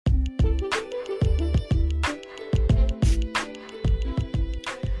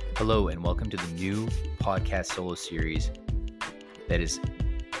Hello, and welcome to the new podcast solo series that is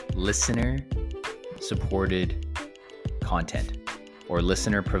listener-supported content or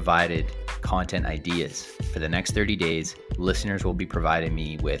listener-provided content ideas. For the next 30 days, listeners will be providing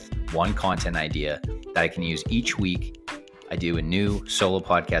me with one content idea that I can use each week. I do a new solo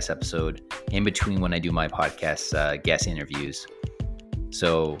podcast episode in between when I do my podcast guest interviews.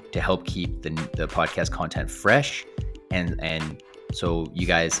 So to help keep the podcast content fresh and so you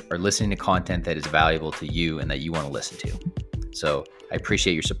guys are listening to content that is valuable to you and that you want to listen to. So I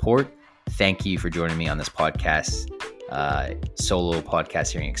appreciate your support. Thank you for joining me on this podcast, solo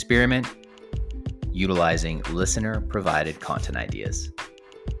podcast hearing experiment, utilizing listener-provided content ideas.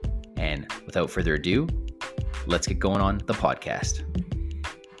 And without further ado, let's get going on the podcast.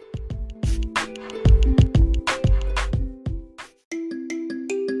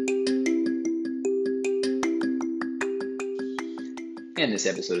 And this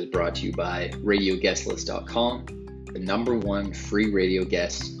episode is brought to you by RadioGuestList.com, the #1 free radio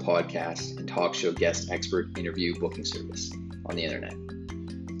guest, podcast, and talk show guest expert interview booking service on the internet.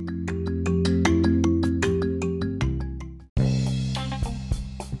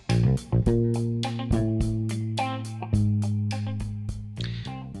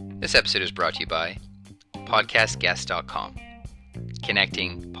 This episode is brought to you by PodcastGuest.com,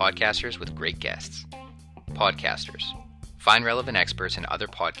 connecting podcasters with great guests. Podcasters. Find relevant experts and other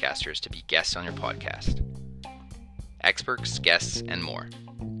podcasters to be guests on your podcast. Experts, guests, and more.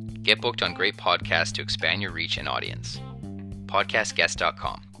 Get booked on great podcasts to expand your reach and audience.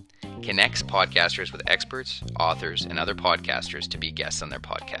 PodcastGuest.com connects podcasters with experts, authors, and other podcasters to be guests on their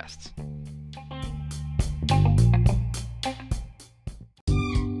podcasts.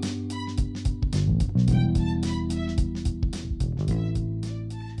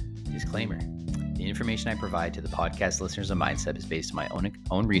 Disclaimer. The information I provide to the podcast listeners of Mindset is based on my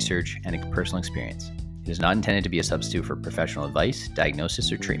own research and personal experience. It is not intended to be a substitute for professional advice,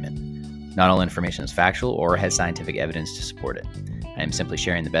 diagnosis, or treatment. Not all information is factual or has scientific evidence to support it. I am simply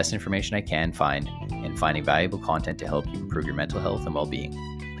sharing the best information I can find and finding valuable content to help you improve your mental health and well-being.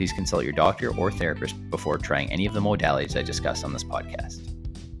 Please consult your doctor or therapist before trying any of the modalities I discuss on this podcast.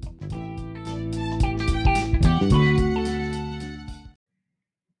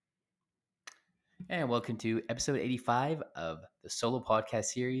 And welcome to episode 85 of the solo podcast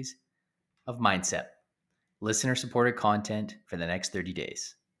series of Mindset, listener-supported content for the next 30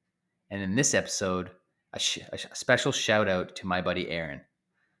 days. And in this episode, a special shout out to my buddy Aaron.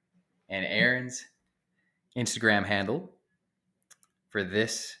 And Aaron's Instagram handle for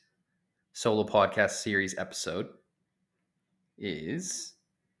this solo podcast series episode is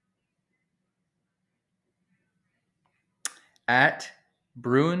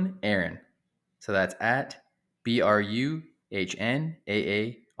 @BruinAaron. So that's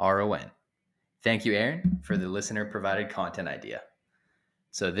 @BruhnAaron. Thank you, Aaron, for the listener-provided content idea.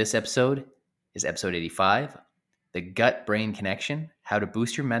 So this episode is episode 85, The Gut-Brain Connection, How to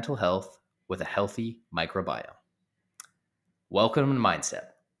Boost Your Mental Health with a Healthy Microbiome. Welcome to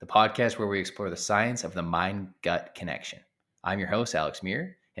Mindset, the podcast where we explore the science of the mind-gut connection. I'm your host, Alex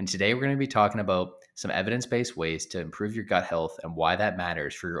Muir, and today we're going to be talking about some evidence-based ways to improve your gut health and why that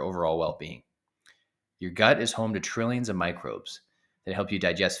matters for your overall well-being. Your gut is home to trillions of microbes that help you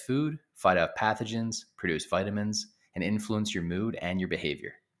digest food, fight off pathogens, produce vitamins, and influence your mood and your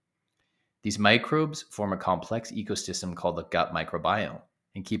behavior. These microbes form a complex ecosystem called the gut microbiome,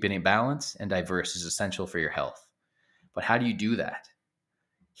 and keeping it balanced and diverse is essential for your health. But how do you do that?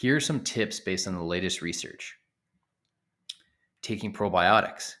 Here are some tips based on the latest research. Taking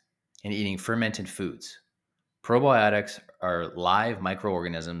probiotics and eating fermented foods. Probiotics are live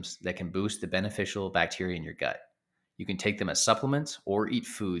microorganisms that can boost the beneficial bacteria in your gut. You can take them as supplements or eat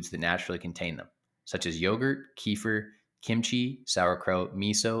foods that naturally contain them, such as yogurt, kefir, kimchi, sauerkraut,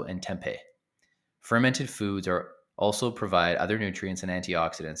 miso, and tempeh. Fermented foods also provide other nutrients and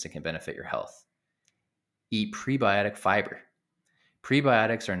antioxidants that can benefit your health. Eat prebiotic fiber.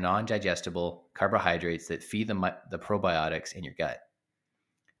 Prebiotics are non-digestible carbohydrates that feed the probiotics in your gut.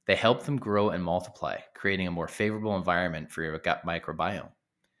 They help them grow and multiply, creating a more favorable environment for your gut microbiome.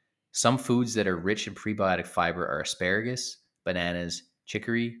 Some foods that are rich in prebiotic fiber are asparagus, bananas,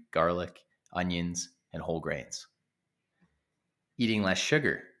 chicory, garlic, onions, and whole grains. Eating less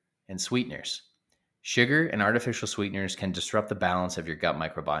sugar and sweeteners. Sugar and artificial sweeteners can disrupt the balance of your gut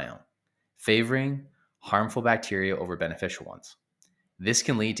microbiome, favoring harmful bacteria over beneficial ones. This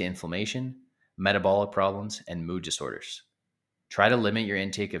can lead to inflammation, metabolic problems, and mood disorders. Try to limit your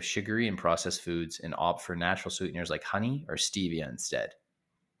intake of sugary and processed foods and opt for natural sweeteners like honey or stevia instead.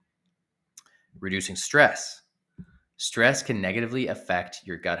 Reducing stress. Stress can negatively affect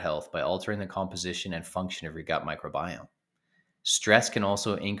your gut health by altering the composition and function of your gut microbiome. Stress can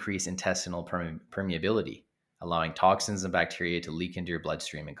also increase intestinal permeability, allowing toxins and bacteria to leak into your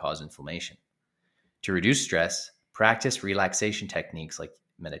bloodstream and cause inflammation. To reduce stress, practice relaxation techniques like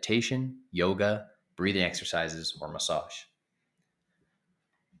meditation, yoga, breathing exercises, or massage.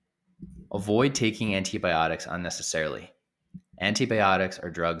 Avoid taking antibiotics unnecessarily. Antibiotics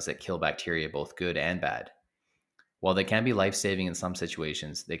are drugs that kill bacteria, both good and bad. While they can be life-saving in some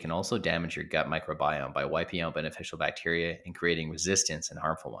situations, they can also damage your gut microbiome by wiping out beneficial bacteria and creating resistance in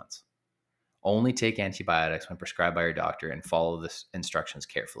harmful ones. Only take antibiotics when prescribed by your doctor and follow the instructions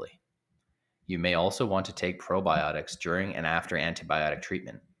carefully. You may also want to take probiotics during and after antibiotic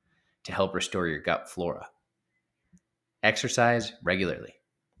treatment to help restore your gut flora. Exercise regularly.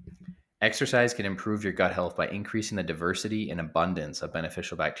 Exercise can improve your gut health by increasing the diversity and abundance of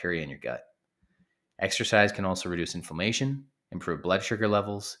beneficial bacteria in your gut. Exercise can also reduce inflammation, improve blood sugar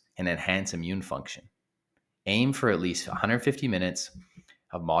levels, and enhance immune function. Aim for at least 150 minutes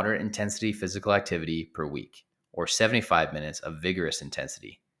of moderate intensity physical activity per week, or 75 minutes of vigorous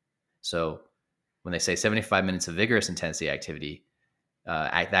intensity. So when they say 75 minutes of vigorous intensity activity,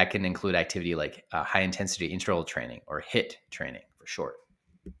 that can include activity like high intensity interval training, or HIIT training for short.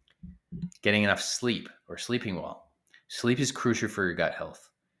 Getting enough sleep, or sleeping well. Sleep is crucial for your gut health,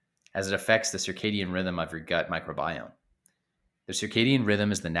 as it affects the circadian rhythm of your gut microbiome. The circadian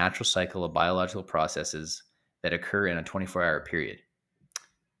rhythm is the natural cycle of biological processes that occur in a 24-hour period.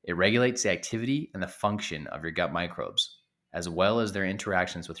 It regulates the activity and the function of your gut microbes, as well as their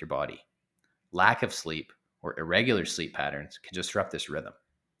interactions with your body. Lack of sleep or irregular sleep patterns can disrupt this rhythm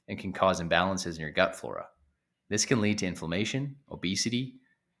and can cause imbalances in your gut flora. This can lead to inflammation, obesity,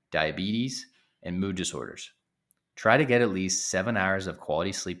 diabetes, and mood disorders. Try to get at least 7 hours of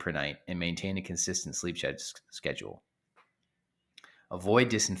quality sleep per night and maintain a consistent sleep schedule. Avoid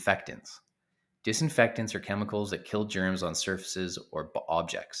disinfectants. Disinfectants are chemicals that kill germs on surfaces or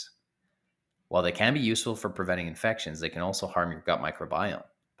objects. While they can be useful for preventing infections, they can also harm your gut microbiome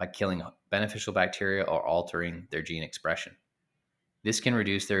by killing beneficial bacteria or altering their gene expression. This can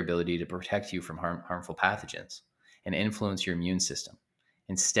reduce their ability to protect you from harmful pathogens and influence your immune system.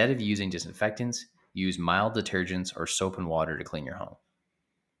 Instead of using disinfectants, use mild detergents or soap and water to clean your home.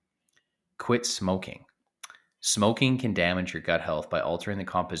 Quit smoking. Smoking can damage your gut health by altering the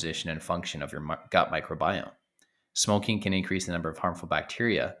composition and function of your gut microbiome. Smoking can increase the number of harmful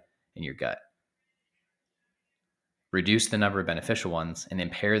bacteria in your gut, reduce the number of beneficial ones, and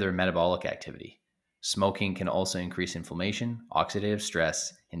impair their metabolic activity. Smoking can also increase inflammation, oxidative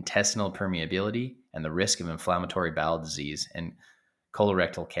stress, intestinal permeability, and the risk of inflammatory bowel disease and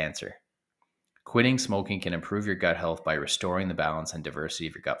colorectal cancer. Quitting smoking can improve your gut health by restoring the balance and diversity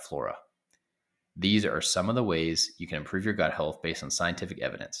of your gut flora. These are some of the ways you can improve your gut health based on scientific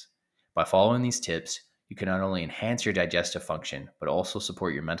evidence. By following these tips, you can not only enhance your digestive function, but also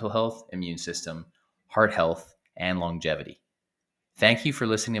support your mental health, immune system, heart health, and longevity. Thank you for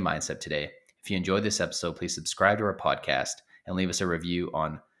listening to Mindset today. If you enjoyed this episode, please subscribe to our podcast and leave us a review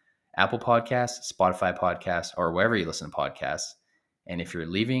on Apple Podcasts, Spotify Podcasts, or wherever you listen to podcasts. And if you're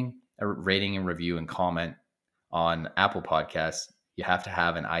leaving a rating and review and comment on Apple Podcasts, you have to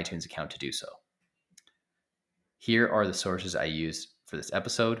have an iTunes account to do so. Here are the sources I used for this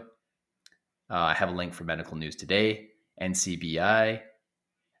episode. I have a link for Medical News Today, NCBI,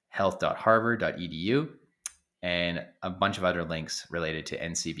 health.harvard.edu, and a bunch of other links related to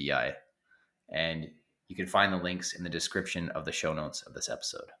NCBI. And you can find the links in the description of the show notes of this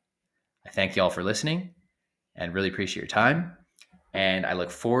episode. I thank you all for listening and really appreciate your time. And I look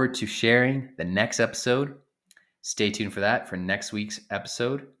forward to sharing the next episode. Stay tuned for that for next week's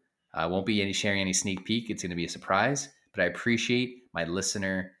episode. I won't be sharing any sneak peek. It's going to be a surprise, but I appreciate my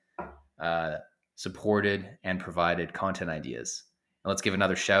listener supported and provided content ideas. And let's give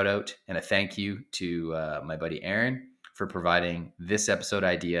another shout out and a thank you to my buddy Aaron for providing this episode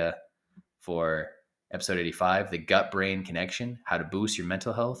idea for episode 85, the gut-brain connection, how to boost your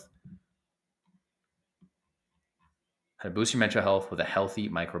mental health. How to boost your mental health with a healthy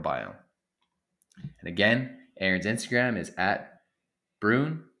microbiome. And again, Aaron's Instagram is at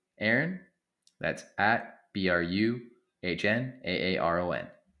Brun Aaron. That's at BRUHNAARON.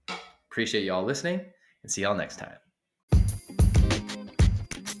 Appreciate you all listening and see y'all next time.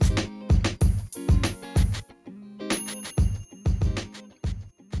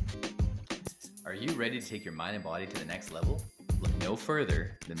 Are you ready to take your mind and body to the next level? Look no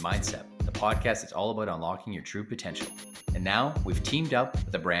further than Mindset, the podcast that's all about unlocking your true potential. And now we've teamed up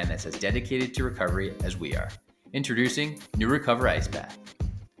with a brand that's as dedicated to recovery as we are. Introducing New Recover Ice Bath.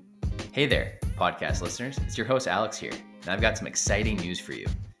 Hey there, podcast listeners. It's your host, Alex here, and I've got some exciting news for you.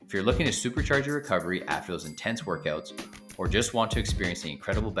 If you're looking to supercharge your recovery after those intense workouts, or just want to experience the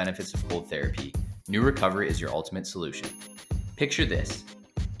incredible benefits of cold therapy, New Recover is your ultimate solution. Picture this.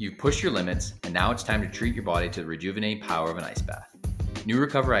 You've pushed your limits, and now it's time to treat your body to the rejuvenating power of an ice bath. New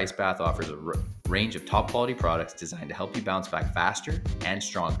Recover Ice Bath offers a range of top quality products designed to help you bounce back faster and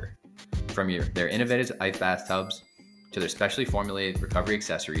stronger. From their innovative ice bath tubs to their specially formulated recovery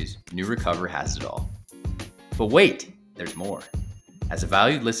accessories, New Recover has it all. But wait, there's more. As a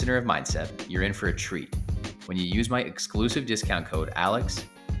valued listener of Mindset, you're in for a treat. When you use my exclusive discount code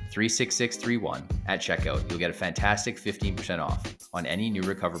ALEX36631 at checkout, you'll get a fantastic 15% off on any New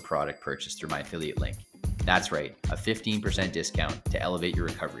Recover product purchased through my affiliate link. That's right, a 15% discount to elevate your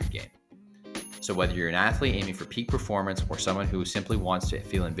recovery game. So whether you're an athlete aiming for peak performance or someone who simply wants to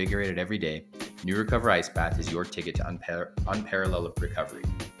feel invigorated every day, New Recover Ice Bath is your ticket to unparalleled recovery.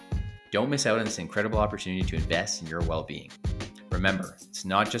 Don't miss out on this incredible opportunity to invest in your well-being. Remember, it's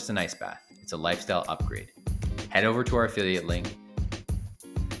not just an ice bath, it's a lifestyle upgrade. Head over to our affiliate link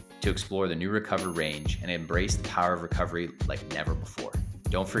to explore the New Recover range and embrace the power of recovery like never before.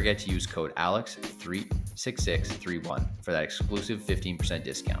 Don't forget to use code ALEX36631 for that exclusive 15%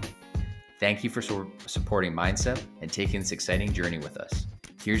 discount. Thank you for supporting Mindset and taking this exciting journey with us.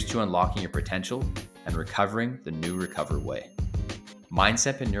 Here's to unlocking your potential and recovering the New Recover way.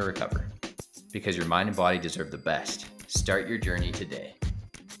 Mindset and New Recover, because your mind and body deserve the best. Start your journey today.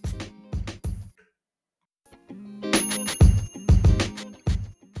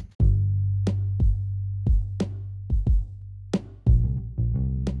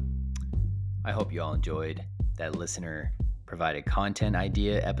 I hope you all enjoyed that listener provided content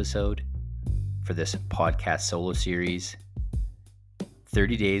idea episode for this podcast solo series,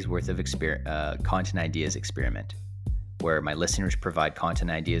 30 days worth of content ideas experiment, where my listeners provide content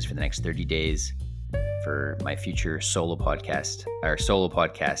ideas for the next 30 days for my future solo podcast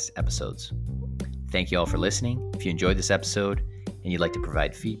episodes. Thank you all for listening. If you enjoyed this episode and you'd like to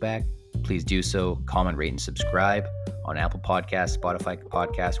provide feedback, please do so. Comment, rate, and subscribe on Apple Podcasts, Spotify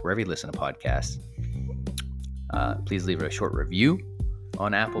Podcasts, wherever you listen to podcasts. Please leave a short review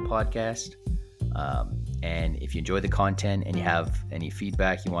on Apple Podcast. And if you enjoy the content and you have any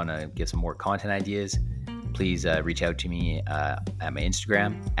feedback, you want to give some more content ideas, please reach out to me at my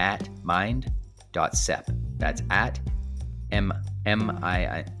Instagram at mind.cep. That's at M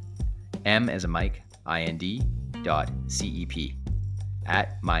as a Mike, IND.CEP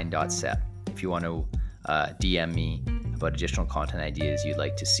at mind.cep. If you want to DM me about additional content ideas you'd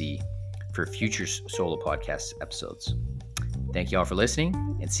like to see for future solo podcast episodes. Thank you all for listening,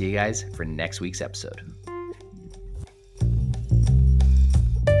 and see you guys for next week's episode.